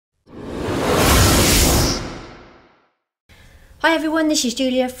Hi everyone, this is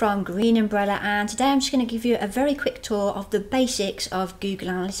Julia from Green Umbrella, and today I'm just going to give you a very quick tour of the basics of Google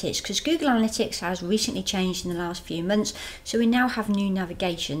Analytics, because Google Analytics has recently changed in the last few months, so we now have new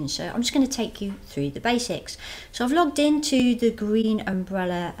navigation. So I'm just going to take you through the basics. So I've logged into the Green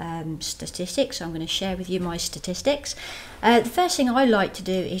Umbrella statistics, so I'm going to share with you my statistics. The first thing I like to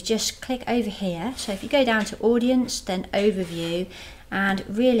do is just click over here. So if you go down to Audience, then Overview, and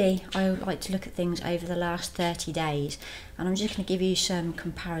really I like to look at things over the last 30 days, and I'm just going to give you some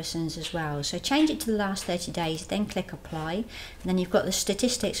comparisons as well. So change it to the last 30 days, then click Apply, and then you've got the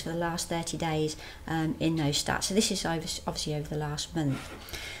statistics for the last 30 days in those stats. So this is obviously over the last month.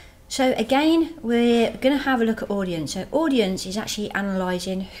 So again, we're going to have a look at audience. So audience is actually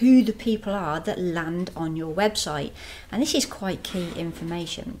analysing who the people are that land on your website, and this is quite key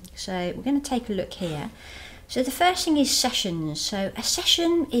information. So we're going to take a look here. So the first thing is sessions. So a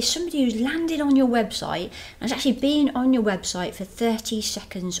session is somebody who's landed on your website and has actually been on your website for 30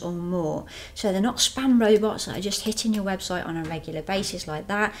 seconds or more. So they're not spam robots that are just hitting your website on a regular basis like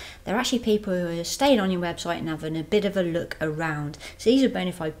that. They're actually people who are staying on your website and having a bit of a look around. So these are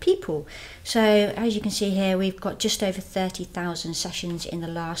bona fide people. So as you can see here, we've got just over 30,000 sessions in the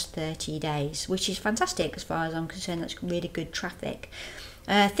last 30 days, which is fantastic as far as I'm concerned. That's really good traffic.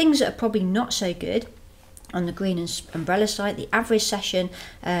 Things that are probably not so good on the Green Umbrella site, the average session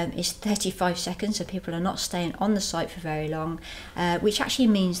is 35 seconds, so people are not staying on the site for very long, which actually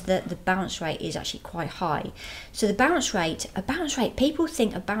means that the bounce rate is actually quite high. So the bounce rate, people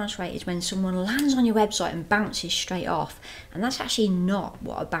think a bounce rate is when someone lands on your website and bounces straight off, and that's actually not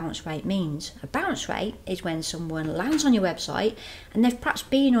what a bounce rate means. A bounce rate is when someone lands on your website and they've perhaps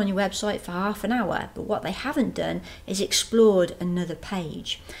been on your website for half an hour, but what they haven't done is explored another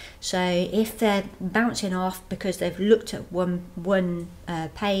page. So if they're bouncing off because they've looked at one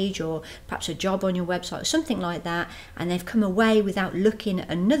page, or perhaps a job on your website or something like that, and they've come away without looking at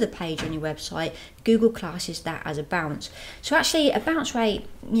another page on your website, Google classes that as a bounce. So actually a bounce rate,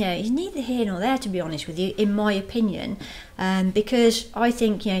 is neither here nor there, to be honest with you, in my opinion, because I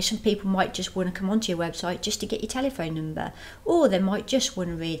think some people might just want to come onto your website just to get your telephone number, or they might just want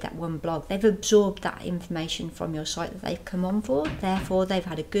to read that one blog. They've absorbed that information from your site that they've come on for, therefore they've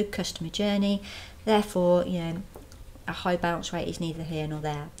had a good customer journey, therefore a high bounce rate is neither here nor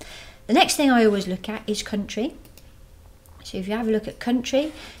there. The next thing I always look at is country. So if you have a look at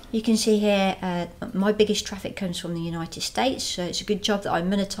country, you can see here my biggest traffic comes from the United States, so it's a good job that I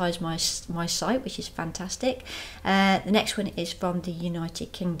monetize my site, which is fantastic. The next one is from the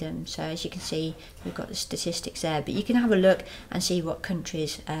United Kingdom, so as you can see we've got the statistics there, but you can have a look and see what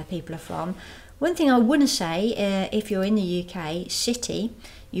countries people are from. One thing I want to say, if you're in the UK, city,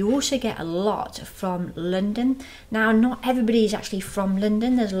 you also get a lot from London. Now, not everybody is actually from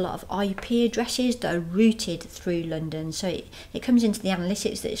London. There's a lot of IP addresses that are routed through London. So it comes into the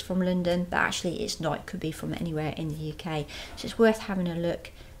analytics that it's from London, but actually it's not. It could be from anywhere in the UK. So it's worth having a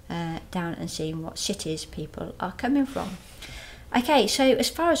look down and seeing what cities people are coming from. Okay, so as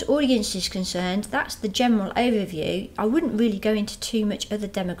far as audience is concerned, that's the general overview. I wouldn't really go into too much other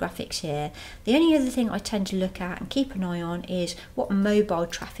demographics here. The only other thing I tend to look at and keep an eye on is what mobile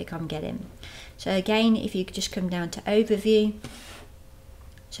traffic I'm getting. So again, if you could just come down to overview,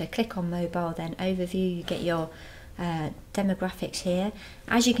 so click on mobile, then overview, you get your demographics here.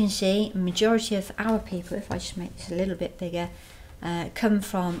 As you can see, majority of our people, if I just make this a little bit bigger, come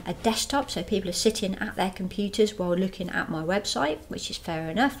from a desktop, so people are sitting at their computers while looking at my website, which is fair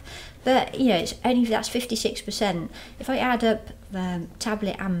enough, but it's only, that's 56%. If I add up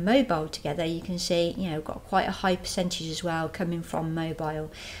tablet and mobile together, you can see we've got quite a high percentage as well coming from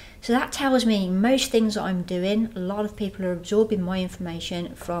mobile. So that tells me most things that I'm doing, a lot of people are absorbing my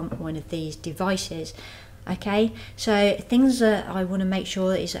information from one of these devices. Okay, so things that I want to make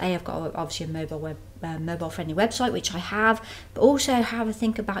sure is I've got obviously a mobile friendly website, which I have, but also have a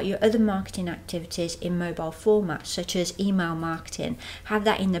think about your other marketing activities in mobile formats, such as email marketing. Have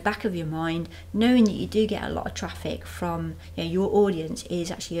that in the back of your mind, knowing that you do get a lot of traffic from your audience is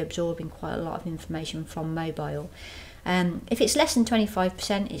actually absorbing quite a lot of information from mobile. If it's less than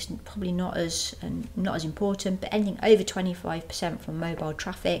 25%, it's probably not as important, but anything over 25% from mobile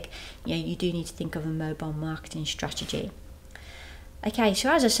traffic, you do need to think of a mobile marketing strategy. Okay,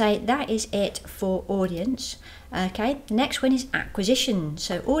 so as I say, that is it for audience. Okay, the next one is acquisition.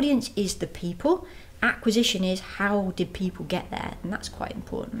 So audience is the people, acquisition is how did people get there, and that's quite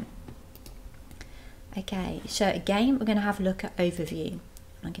important. Okay, so again, we're going to have a look at overview.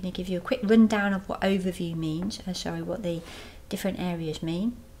 I'm going to give you a quick rundown of what overview means, what the different areas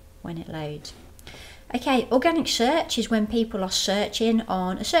mean when it loads. Okay, organic search is when people are searching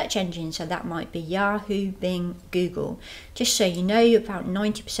on a search engine, so that might be Yahoo, Bing, Google. Just so you know, about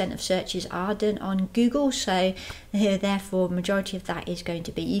 90% of searches are done on Google, so therefore majority of that is going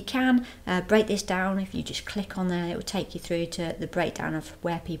to be. You can break this down. If you just click on there, it will take you through to the breakdown of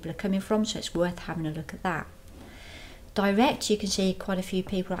where people are coming from, so it's worth having a look at that. Direct, you can see quite a few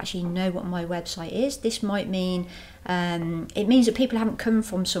people actually know what my website is. This might mean it means that people haven't come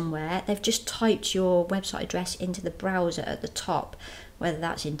from somewhere, they've just typed your website address into the browser at the top, whether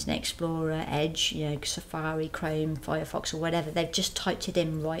that's Internet Explorer, Edge, Safari, Chrome, Firefox or whatever. They've just typed it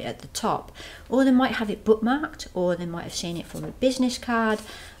in right at the top, or they might have it bookmarked, or they might have seen it from a business card,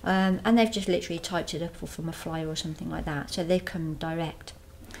 and they've just literally typed it up, or from a flyer or something like that, so they've come direct.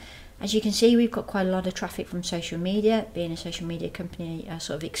 As you can see, we've got quite a lot of traffic from social media. Being a social media company, I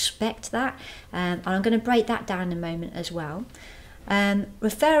sort of expect that. And I'm going to break that down in a moment as well.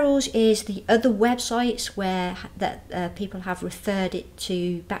 Referrals is the other websites where people have referred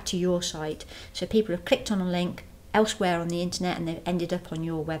it back to your site. So people have clicked on a link elsewhere on the internet and they've ended up on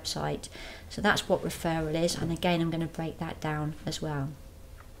your website. So that's what referral is. And again, I'm going to break that down as well.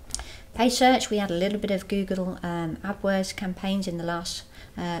 Paid search, we had a little bit of Google AdWords campaigns in the last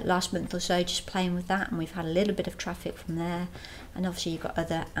month or so, just playing with that, and we've had a little bit of traffic from there. And obviously you've got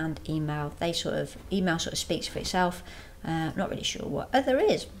other and email. Email sort of speaks for itself. Not really sure what other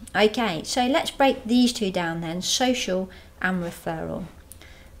is. Okay, so let's break these two down then, social and referral.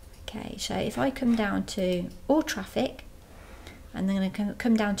 Okay, so if I come down to all traffic, and then I'm going to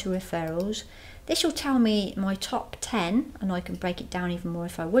come down to referrals, this will tell me my top 10, and I can break it down even more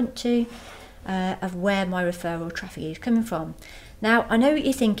if I want to, of where my referral traffic is coming from. Now, I know what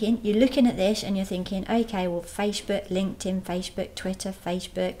you're thinking. You're looking at this and you're thinking, okay, well, Facebook, LinkedIn, Facebook, Twitter,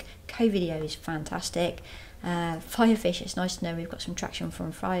 Facebook, co-video is fantastic. Firefish, it's nice to know we've got some traction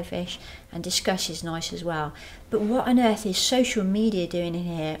from Firefish, and Discuss is nice as well. But what on earth is social media doing in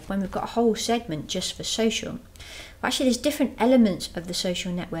here when we've got a whole segment just for social? Well, actually, there's different elements of the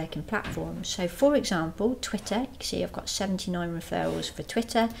social networking platform. So for example, Twitter, you can see I've got 79 referrals for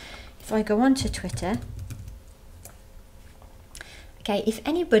Twitter. If I go on to Twitter, okay, if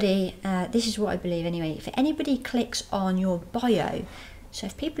anybody, this is what I believe anyway, if anybody clicks on your bio, so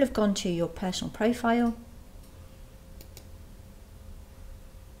if people have gone to your personal profile,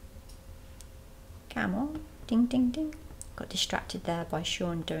 come on, ding, ding, ding, got distracted there by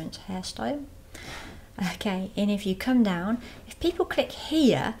Sean Durrant's hairstyle. Okay, and if you come down, if people click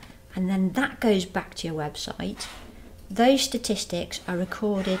here, and then that goes back to your website, those statistics are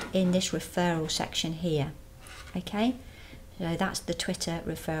recorded in this referral section here, okay? So that's the Twitter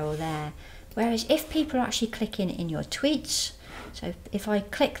referral there. Whereas if people are actually clicking in your tweets, so if I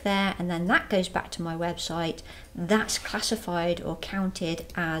click there and then that goes back to my website, that's classified or counted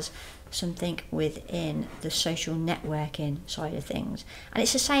as something within the social networking side of things. And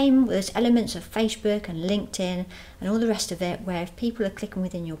it's the same, there's elements of Facebook and LinkedIn and all the rest of it, where if people are clicking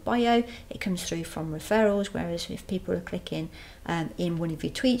within your bio, it comes through from referrals, whereas if people are clicking in one of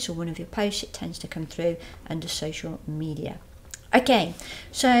your tweets or one of your posts, it tends to come through under social media. Okay,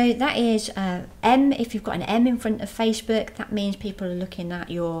 so that is M. If you've got an M in front of Facebook, that means people are looking at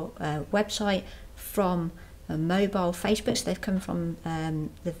your website from mobile Facebook, so they've come from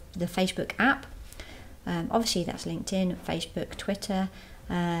the Facebook app. Obviously that's LinkedIn, Facebook, Twitter,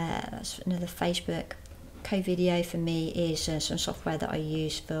 that's another Facebook. Co-video for me is some software that I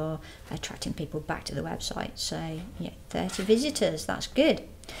use for attracting people back to the website. So yeah, 30 visitors, that's good.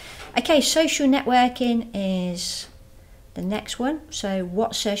 Okay, social networking is the next one. So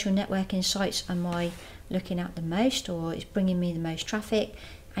what social networking sites am I looking at the most, or is bringing me the most traffic?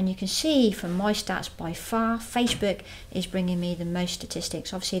 And you can see from my stats, by far Facebook is bringing me the most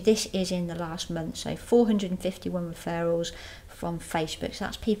statistics. Obviously this is in the last month, so 451 referrals from Facebook. So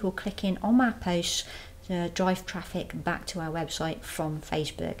that's people clicking on my posts to drive traffic back to our website from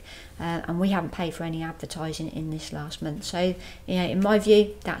Facebook, and we haven't paid for any advertising in this last month. So in my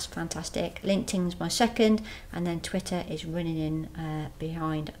view, that's fantastic. LinkedIn's my second, and then Twitter is running in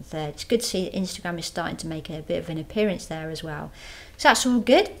behind third. It's good to see that Instagram is starting to make a bit of an appearance there as well. So that's all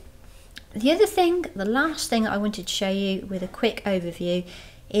good. The other thing, the last thing I wanted to show you with a quick overview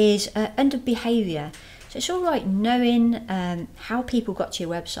is under behaviour. So it's all right knowing how people got to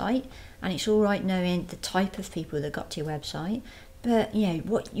your website, and it's all right knowing the type of people that got to your website, but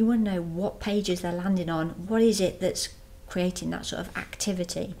what you want to know, what pages they're landing on, what is it that's creating that sort of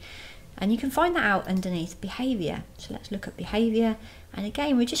activity, and you can find that out underneath behaviour. So let's look at behaviour, and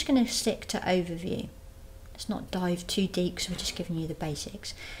again we're just going to stick to overview. Let's not dive too deep, so we're just giving you the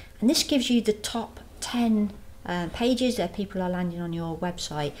basics, and this gives you the top 10 pages that people are landing on your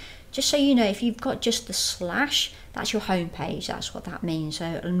website. Just so you know, if you've got just the slash, that's your home page. That's what that means.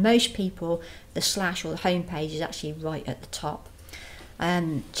 So most people, the slash or the home page is actually right at the top.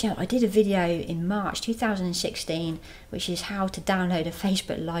 I did a video in March 2016, which is how to download a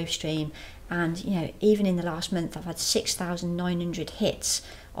Facebook live stream, and even in the last month I've had 6,900 hits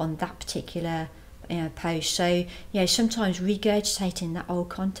on that particular post. So sometimes regurgitating that old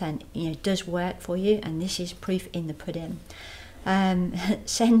content does work for you, and this is proof in the pudding.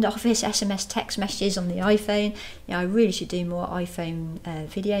 Send Office SMS text messages on the iPhone. I really should do more iPhone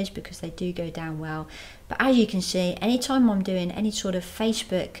videos because they do go down well. But as you can see, anytime I'm doing any sort of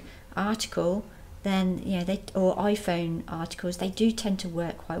Facebook article, then or iPhone articles, they do tend to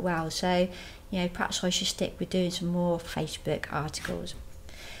work quite well. So perhaps I should stick with doing some more Facebook articles.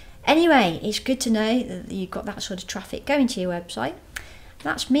 Anyway, it's good to know that you've got that sort of traffic going to your website.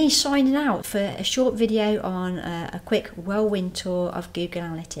 That's me signing out for a short video on a quick whirlwind tour of Google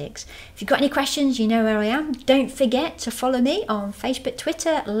Analytics. If you've got any questions, you know where I am. Don't forget to follow me on Facebook,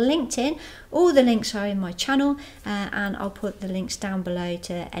 Twitter, LinkedIn. All the links are in my channel, and I'll put the links down below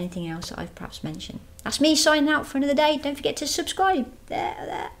to anything else that I've perhaps mentioned. That's me signing out for another day. Don't forget to subscribe.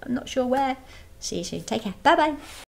 There, I'm not sure where. See you soon. Take care. Bye-bye.